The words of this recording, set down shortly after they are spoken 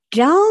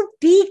don't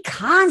be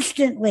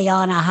constantly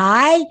on a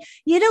high.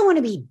 You don't want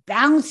to be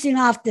bouncing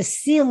off the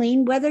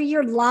ceiling, whether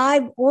you're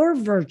live or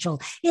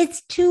virtual.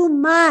 It's too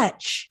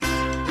much.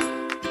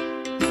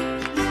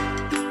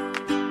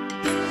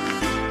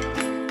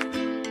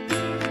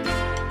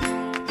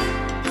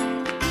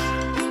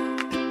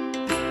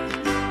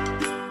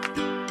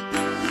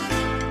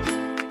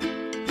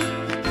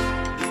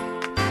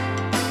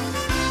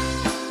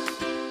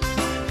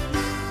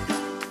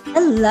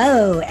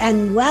 Hello,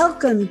 and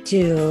welcome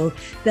to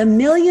the $1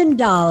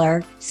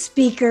 Million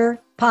Speaker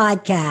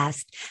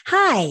Podcast.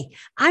 Hi,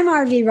 I'm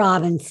RV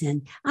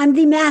Robinson. I'm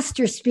the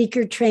master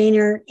speaker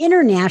trainer,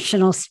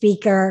 international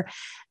speaker,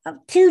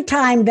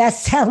 two-time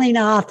best-selling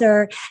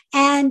author,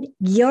 and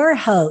your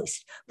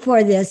host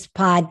for this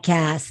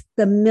podcast,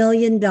 the $1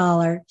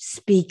 Million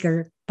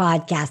Speaker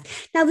Podcast.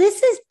 Now,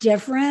 this is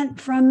different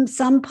from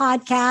some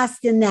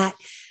podcasts in that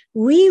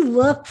we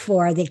look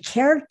for the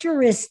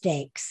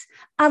characteristics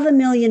of $1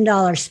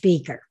 million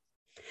speaker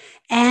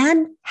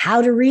and how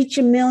to reach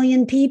 1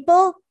 million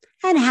people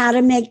and how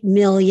to make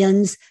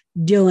millions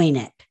doing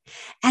it.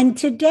 And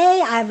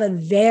today I have a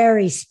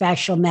very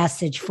special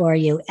message for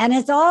you, and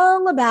it's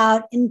all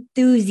about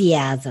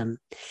enthusiasm.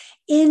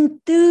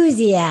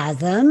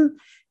 Enthusiasm,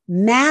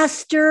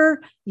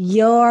 master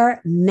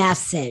your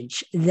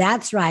message.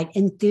 That's right,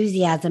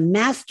 enthusiasm,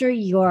 master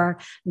your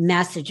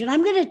message. And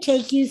I'm going to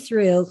take you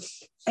through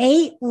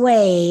 8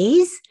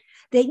 ways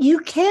that you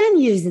can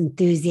use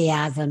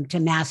enthusiasm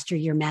to master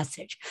your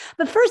message.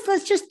 But first,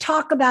 let's just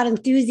talk about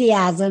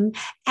enthusiasm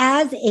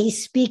as a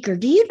speaker.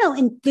 Do you know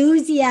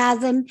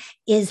enthusiasm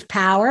is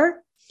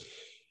power?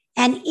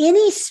 And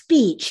any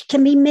speech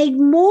can be made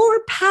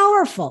more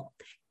powerful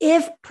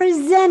if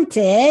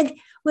presented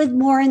with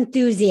more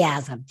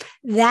enthusiasm.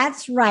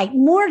 That's right,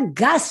 more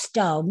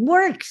gusto,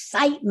 more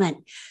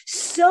excitement.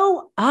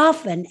 So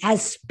often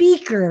as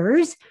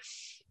speakers,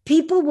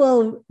 people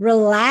will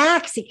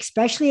relax,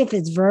 especially if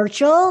it's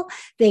virtual.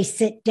 They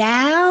sit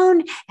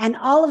down and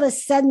all of a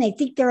sudden they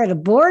think they're at a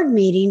board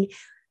meeting,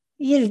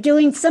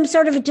 doing some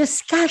sort of a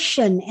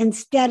discussion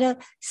instead of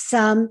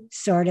some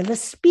sort of a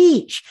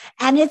speech.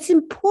 And it's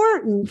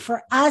important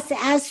for us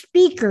as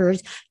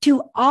speakers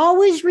to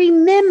always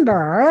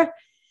remember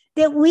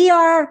that we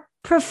are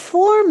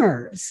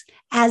performers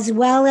as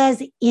well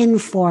as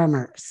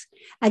informers.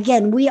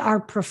 Again, we are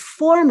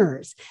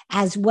performers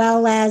as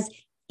well as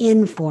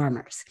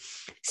informers.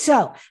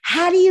 So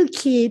how do you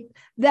keep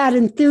that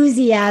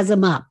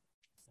enthusiasm up?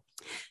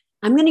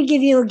 I'm going to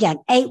give you again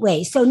 8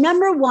 ways. So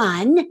number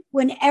 1,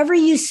 whenever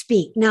you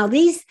speak, now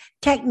these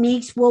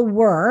techniques will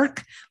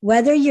work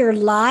whether you're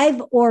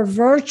live or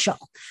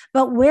virtual,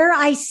 but where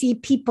I see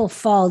people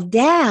fall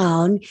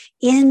down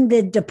in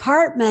the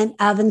department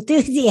of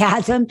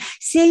enthusiasm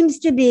seems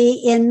to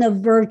be in the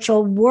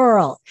virtual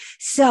world.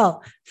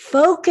 So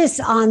focus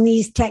on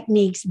these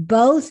techniques,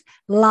 both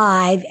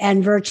live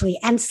and virtually.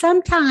 And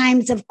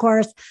sometimes, of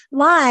course,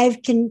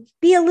 live can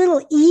be a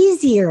little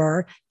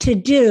easier to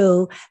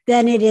do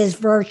than it is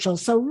virtual.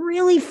 So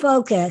really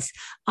focus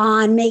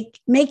on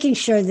making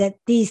sure that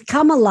these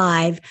come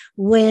alive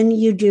when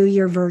you do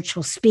your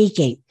virtual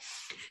speaking.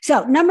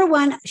 So number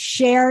 1,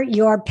 share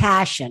your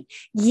passion.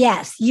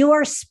 Yes, you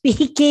are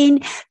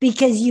speaking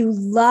because you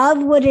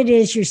love what it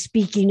is you're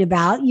speaking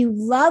about. You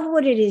love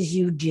what it is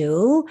you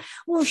do.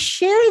 Well,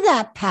 share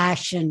that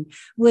passion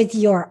with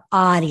your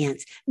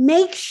audience.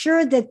 Make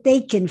sure that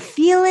they can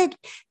feel it,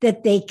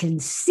 that they can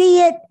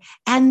see it,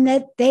 and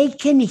that they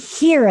can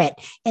hear it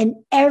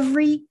in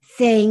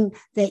everything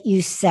that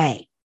you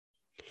say.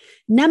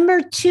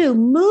 Number 2,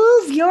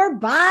 move your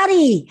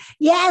body.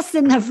 Yes,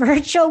 in the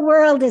virtual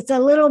world, it's a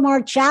little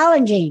more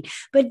challenging.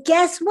 But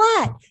guess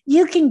what?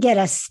 You can get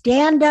a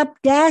stand-up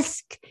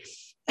desk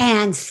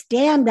and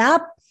stand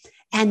up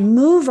and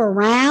move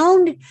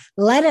around.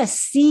 Let us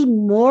see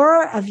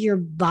more of your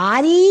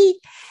body,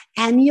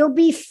 and you'll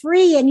be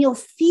free and you'll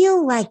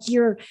feel like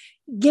you're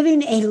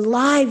giving a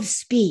live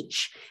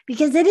speech,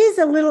 because it is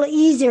a little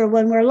easier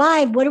when we're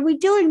live. What are we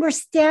doing? We're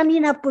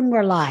standing up when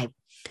we're live.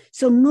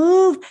 So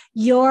move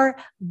your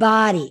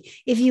body.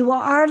 If you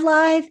are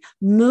live,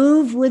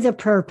 move with a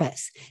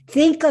purpose.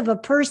 Think of a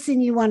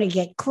person you want to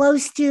get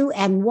close to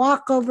and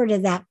walk over to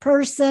that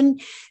person.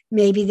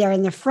 Maybe they're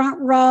in the front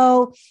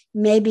row,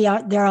 maybe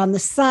they're on the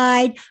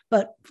side,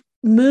 but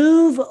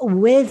move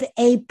with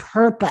a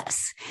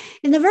purpose.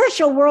 In the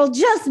virtual world,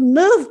 just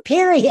move,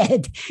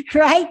 period,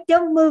 right?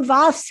 Don't move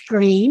off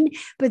screen,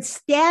 but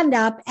stand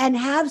up and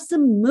have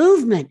some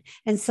movement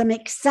and some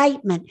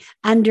excitement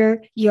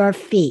under your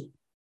feet.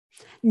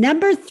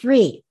 Number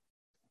 3,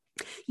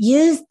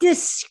 use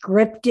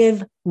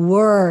descriptive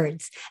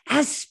words.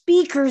 As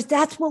speakers,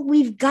 that's what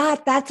we've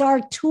got. That's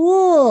our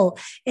tool,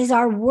 is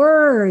our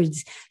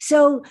words.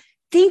 So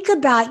think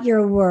about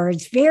your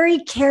words very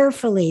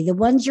carefully, the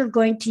ones you're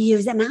going to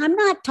use. And I'm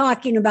not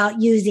talking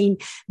about using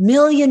 $1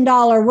 million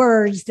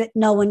words that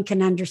no one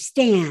can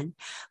understand,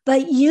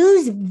 but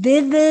use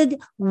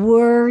vivid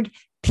word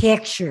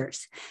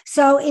pictures.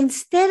 So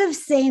instead of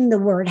saying the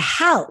word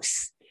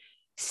house,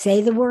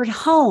 say the word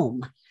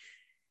home.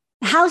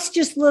 House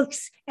just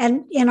looks,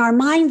 and in our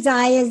mind's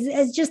eye,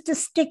 as just a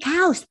stick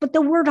house. But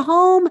the word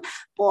home,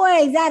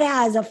 boy, that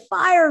has a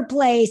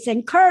fireplace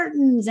and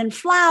curtains and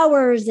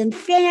flowers and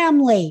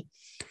family.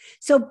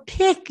 So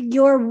pick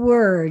your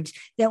words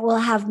that will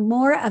have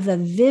more of a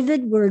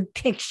vivid word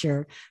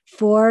picture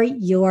for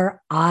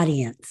your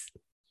audience.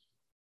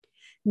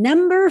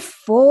 Number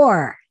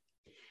 4,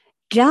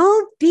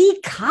 don't be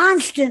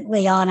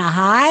constantly on a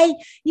high.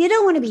 You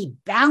don't want to be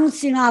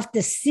bouncing off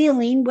the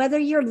ceiling, whether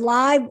you're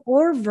live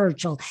or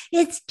virtual.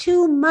 It's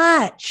too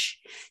much.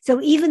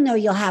 So even though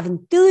you'll have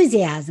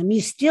enthusiasm,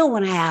 you still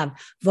want to have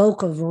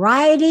vocal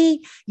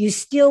variety. You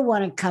still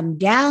want to come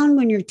down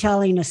when you're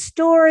telling a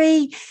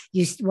story.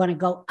 You want to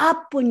go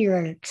up when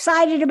you're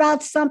excited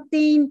about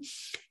something.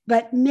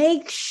 But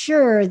make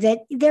sure that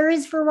there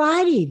is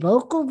variety,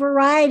 vocal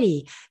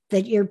variety,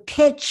 that your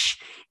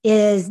pitch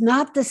is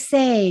not the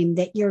same,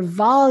 that your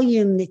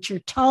volume, that your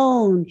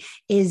tone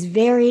is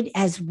varied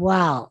as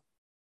well.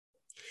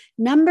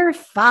 Number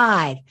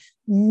 5,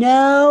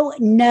 no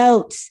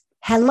notes.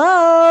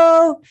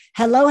 Hello,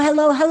 hello,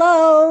 hello,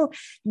 hello.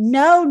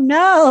 No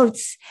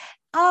notes.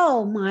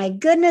 Oh my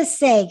goodness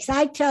sakes.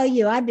 I tell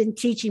you, I've been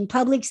teaching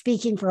public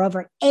speaking for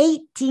over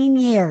 18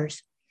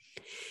 years.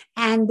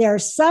 And there are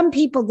some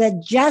people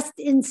that just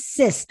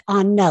insist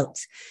on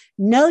notes.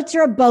 Notes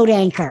are a boat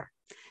anchor.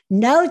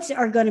 Notes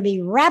are going to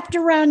be wrapped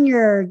around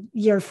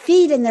your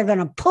feet and they're going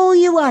to pull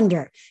you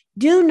under.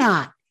 Do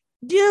not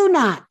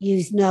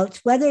use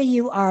notes, whether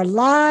you are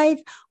live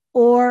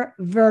or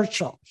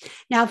virtual.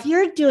 Now, if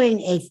you're doing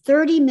a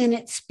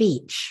 30-minute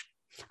speech,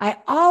 I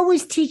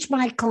always teach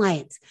my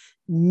clients,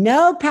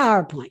 no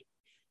PowerPoint.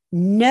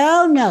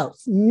 No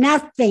notes,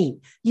 nothing.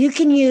 You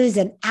can use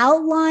an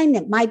outline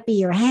that might be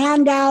your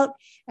handout,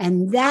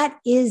 and that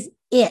is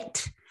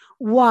it.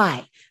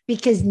 Why?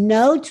 Because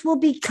notes will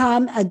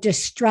become a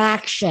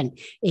distraction.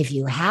 If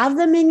you have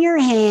them in your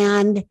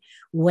hand,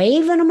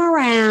 waving them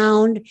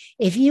around,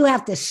 if you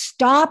have to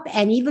stop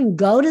and even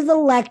go to the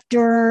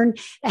lectern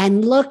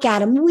and look at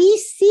them, we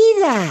see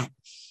that.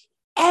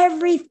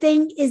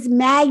 Everything is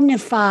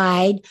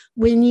magnified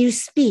when you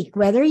speak,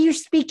 whether you're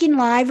speaking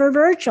live or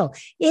virtual.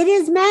 It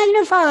is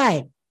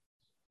magnified.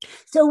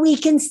 So we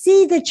can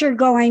see that you're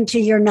going to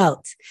your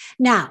notes.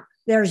 Now,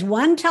 there's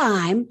one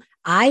time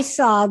I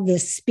saw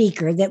this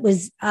speaker that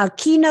was a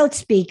keynote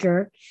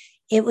speaker.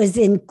 It was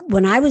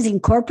when I was in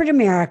corporate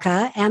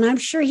America, and I'm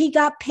sure he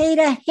got paid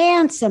a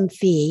handsome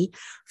fee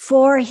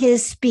for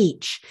his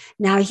speech.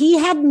 Now, he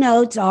had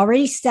notes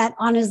already set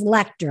on his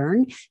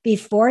lectern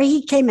before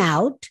he came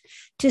out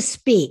to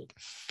speak,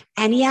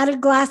 and he had a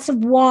glass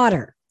of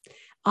water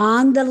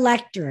on the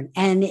lectern.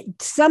 And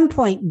at some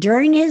point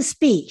during his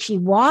speech, he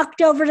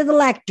walked over to the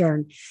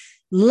lectern,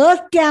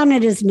 looked down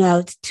at his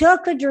notes,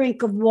 took a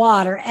drink of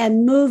water,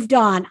 and moved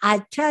on.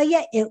 I tell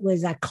you, it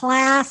was a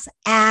class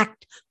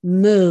act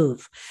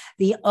move.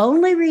 The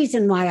only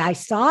reason why I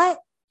saw it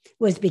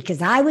was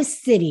because I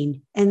was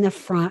sitting in the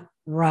front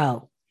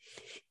row.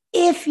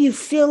 If you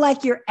feel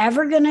like you're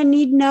ever going to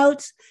need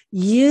notes,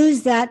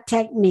 use that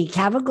technique.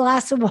 Have a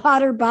glass of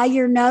water by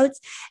your notes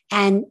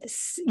and,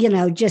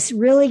 just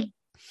really,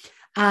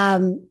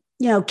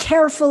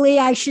 carefully,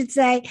 I should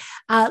say,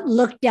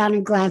 look down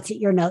and glance at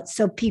your notes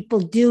so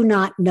people do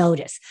not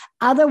notice.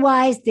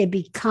 Otherwise, they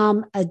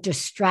become a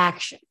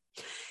distraction.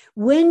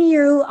 When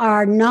you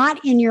are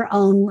not in your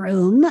own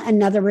room,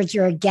 in other words,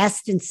 you're a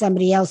guest in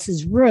somebody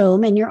else's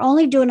room and you're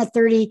only doing a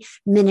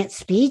 30-minute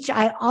speech,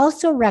 I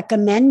also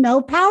recommend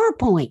no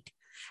PowerPoint.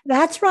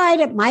 That's right.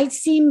 It might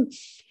seem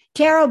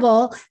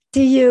terrible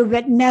to you,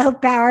 but no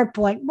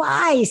PowerPoint.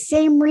 Why?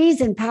 Same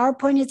reason.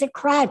 PowerPoint is a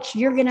crutch.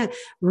 You're going to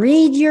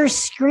read your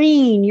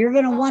screen. You're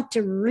going to want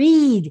to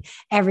read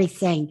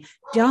everything.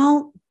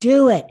 Don't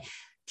do it.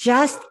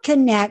 Just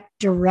connect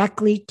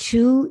directly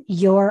to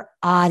your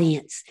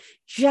audience.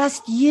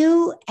 Just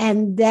you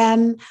and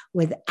them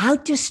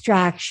without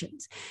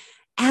distractions.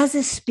 As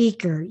a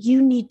speaker,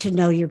 you need to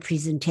know your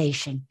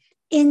presentation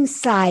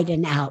inside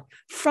and out,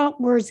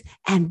 frontwards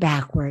and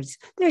backwards.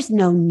 There's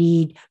no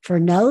need for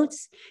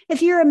notes.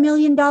 If you're $1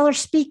 million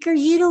speaker,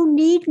 you don't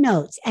need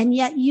notes, and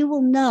yet you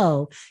will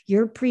know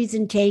your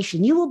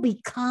presentation. You will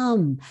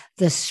become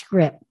the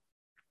script.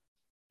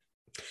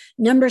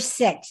 Number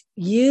 6,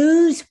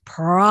 use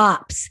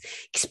props,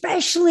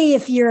 especially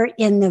if you're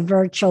in the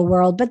virtual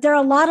world, but they're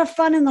a lot of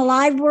fun in the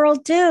live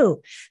world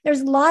too.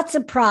 There's lots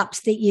of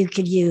props that you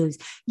could use.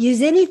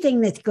 Use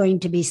anything that's going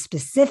to be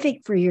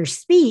specific for your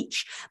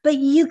speech, but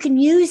you can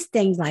use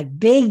things like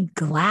big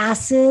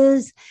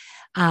glasses.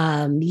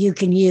 You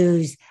can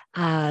use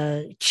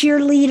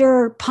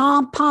cheerleader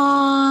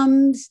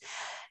pom-poms.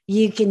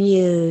 You can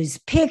use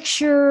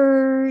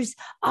pictures,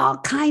 all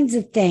kinds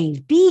of things.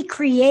 Be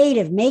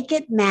creative. Make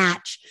it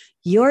match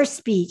your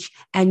speech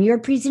and your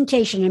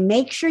presentation, and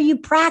make sure you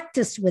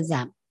practice with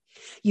them.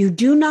 You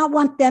do not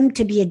want them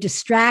to be a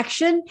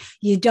distraction.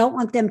 You don't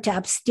want them to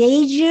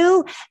upstage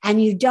you,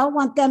 and you don't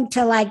want them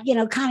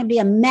to kind of be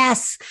a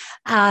mess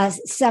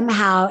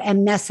somehow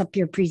and mess up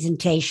your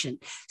presentation.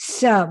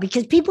 So,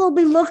 because people will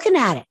be looking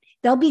at it.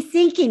 They'll be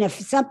thinking if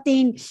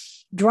something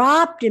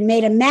dropped and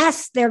made a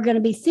mess, they're going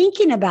to be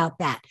thinking about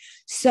that.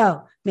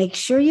 So make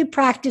sure you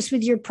practice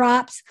with your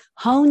props,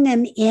 hone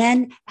them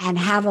in, and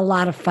have a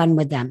lot of fun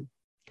with them.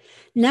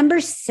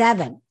 Number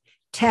 7,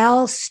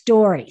 tell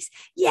stories.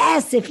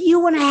 Yes, if you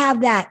want to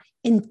have that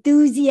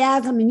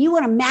enthusiasm and you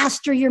want to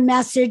master your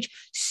message,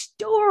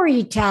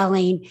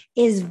 storytelling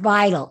is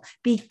vital.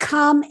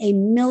 Become a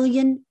 $1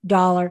 million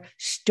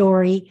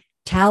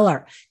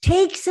storyteller.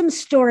 Take some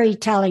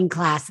storytelling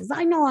classes.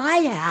 I know I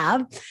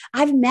have.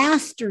 I've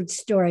mastered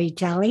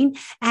storytelling,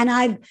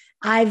 and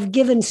I've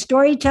given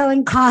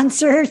storytelling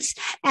concerts,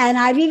 and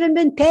I've even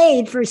been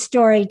paid for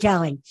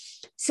storytelling.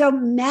 So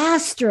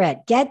master it,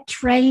 get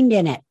trained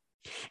in it,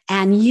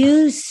 and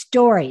use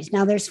stories.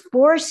 Now, there's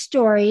 4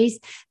 stories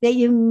that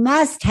you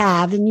must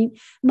have in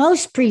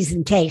most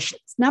presentations.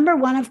 Number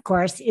 1, of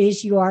course,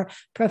 is your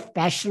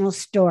professional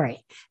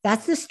story.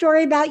 That's the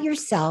story about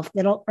yourself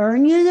that'll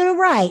earn you the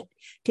right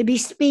to be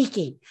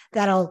speaking,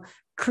 that'll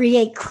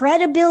create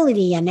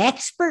credibility and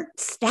expert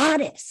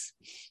status.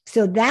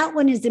 So that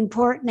one is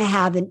important to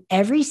have in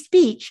every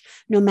speech,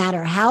 no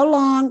matter how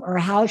long or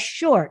how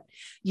short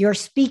your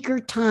speaker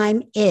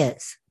time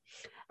is.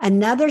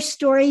 Another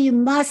story you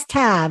must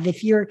have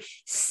if you're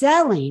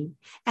selling,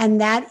 and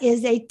that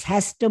is a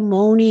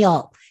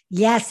testimonial.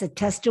 Yes, a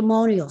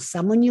testimonial,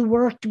 someone you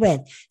worked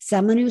with,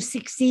 someone who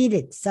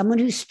succeeded, someone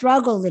who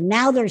struggled, and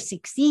now they're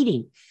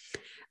succeeding.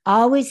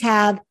 Always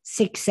have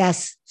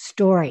success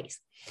stories.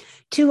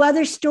 2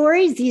 other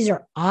stories, these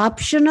are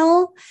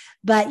optional,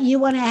 but you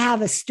want to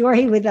have a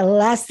story with a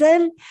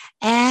lesson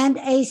and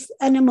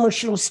an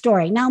emotional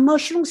story. Now,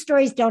 emotional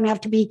stories don't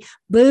have to be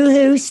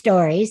boo-hoo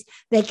stories.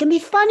 They can be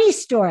funny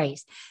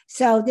stories.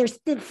 So there's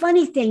the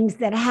funny things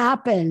that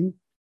happen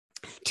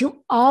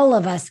to all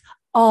of us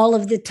all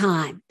of the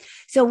time.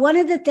 So one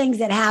of the things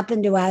that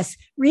happened to us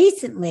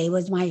recently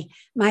was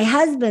my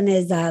husband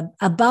is a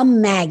bum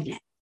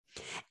magnet,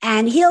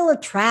 and he'll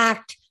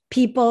attract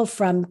people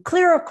from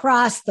clear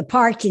across the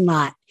parking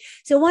lot.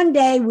 So one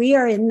day we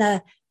are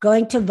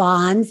going to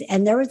Vaughn's,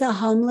 and there was a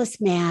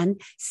homeless man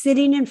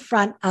sitting in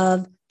front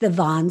of the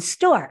Vaughn's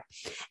store.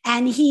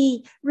 And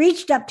he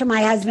reached up to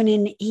my husband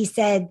and he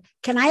said,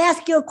 "Can I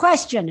ask you a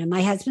question?" And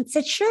my husband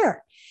said,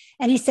 "Sure."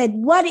 And he said,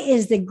 "What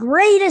is the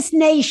greatest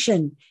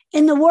nation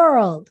in the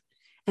world?"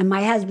 And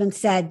my husband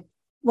said,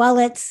 "Well,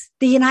 it's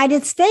the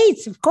United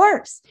States, of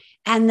course."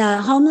 And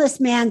the homeless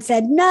man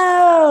said,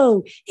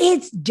 "No,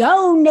 it's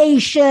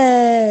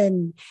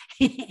donation."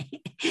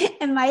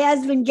 And my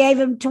husband gave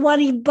him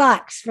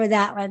 $20 for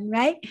that one,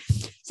 right?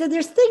 So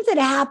there's things that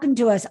happen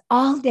to us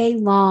all day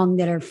long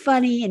that are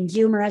funny and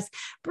humorous.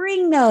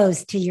 Bring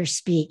those to your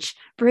speech.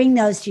 Bring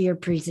those to your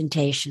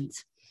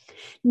presentations.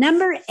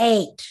 Number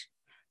 8,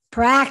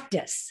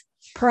 practice,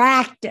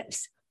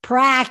 practice,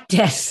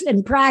 practice,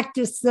 and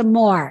practice some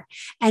more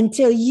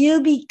until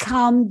you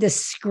become the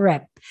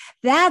script.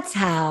 That's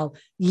how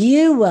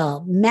you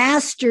will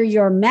master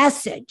your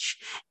message,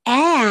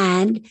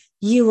 and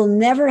you will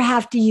never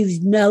have to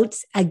use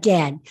notes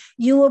again.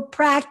 You will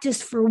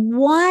practice for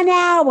 1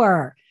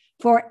 hour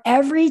for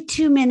every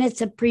 2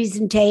 minutes of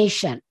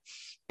presentation.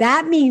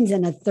 That means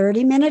in a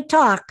 30-minute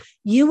talk,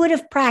 you would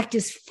have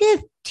practiced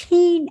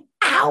 15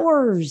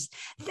 hours.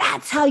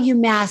 That's how you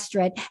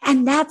master it.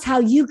 And that's how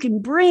you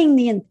can bring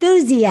the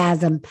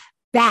enthusiasm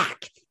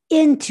back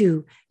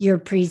into your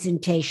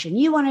presentation.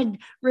 You want to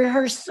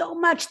rehearse so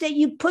much that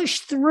you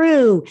push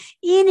through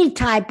any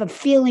type of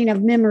feeling of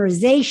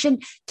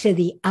memorization to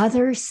the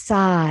other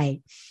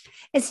side.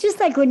 It's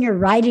just like when you're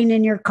riding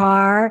in your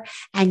car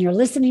and you're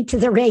listening to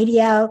the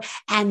radio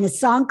and the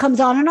song comes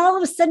on and all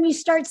of a sudden you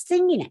start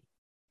singing it.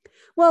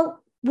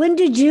 Well, when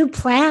did you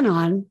plan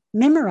on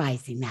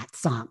memorizing that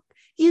song?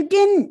 You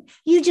didn't.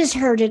 You just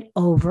heard it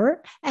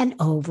over and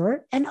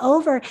over and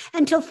over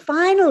until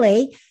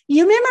finally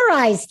you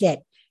memorized it.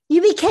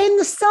 You became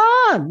the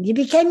song, you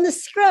became the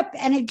script,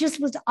 and it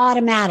just was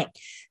automatic.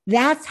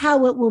 That's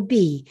how it will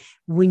be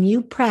when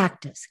you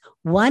practice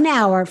 1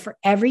 hour for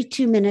every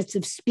 2 minutes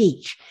of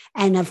speech.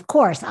 And of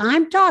course,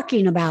 I'm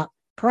talking about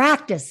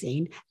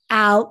practicing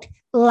out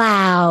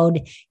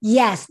loud.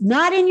 Yes,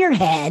 not in your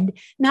head,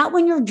 not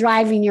when you're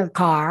driving your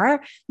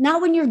car,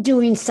 not when you're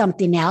doing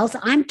something else.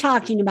 I'm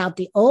talking about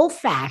the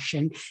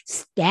old-fashioned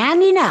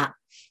standing up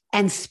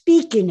and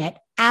speaking it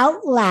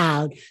out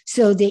loud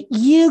so that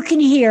you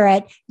can hear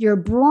it, your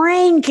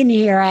brain can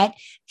hear it,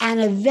 and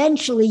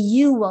eventually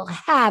you will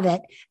have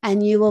it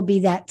and you will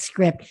be that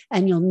script,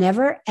 and you'll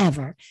never,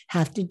 ever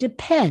have to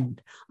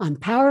depend on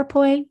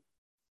PowerPoint,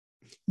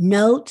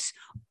 notes,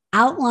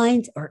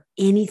 outlines, or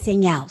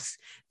anything else.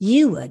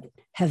 You would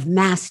have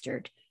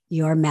mastered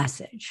your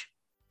message.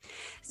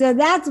 So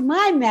that's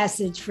my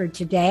message for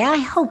today. I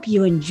hope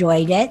you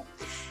enjoyed it.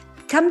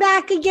 Come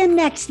back again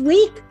next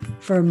week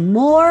for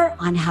more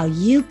on how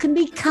you can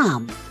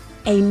become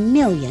a $1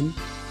 million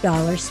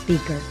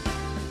speaker.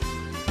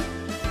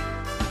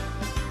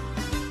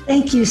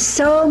 Thank you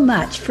so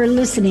much for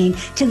listening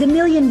to the $1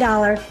 Million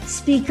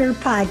Speaker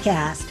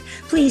Podcast.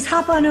 Please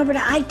hop on over to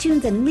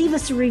iTunes and leave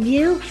us a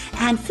review,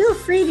 and feel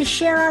free to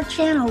share our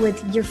channel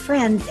with your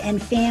friends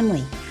and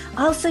family.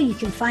 Also, you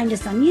can find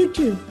us on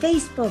YouTube,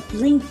 Facebook,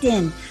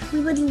 LinkedIn.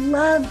 We would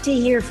love to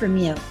hear from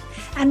you.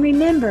 And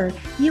remember,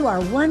 you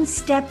are one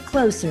step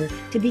closer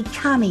to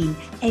becoming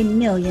a $1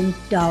 million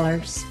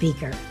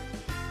speaker.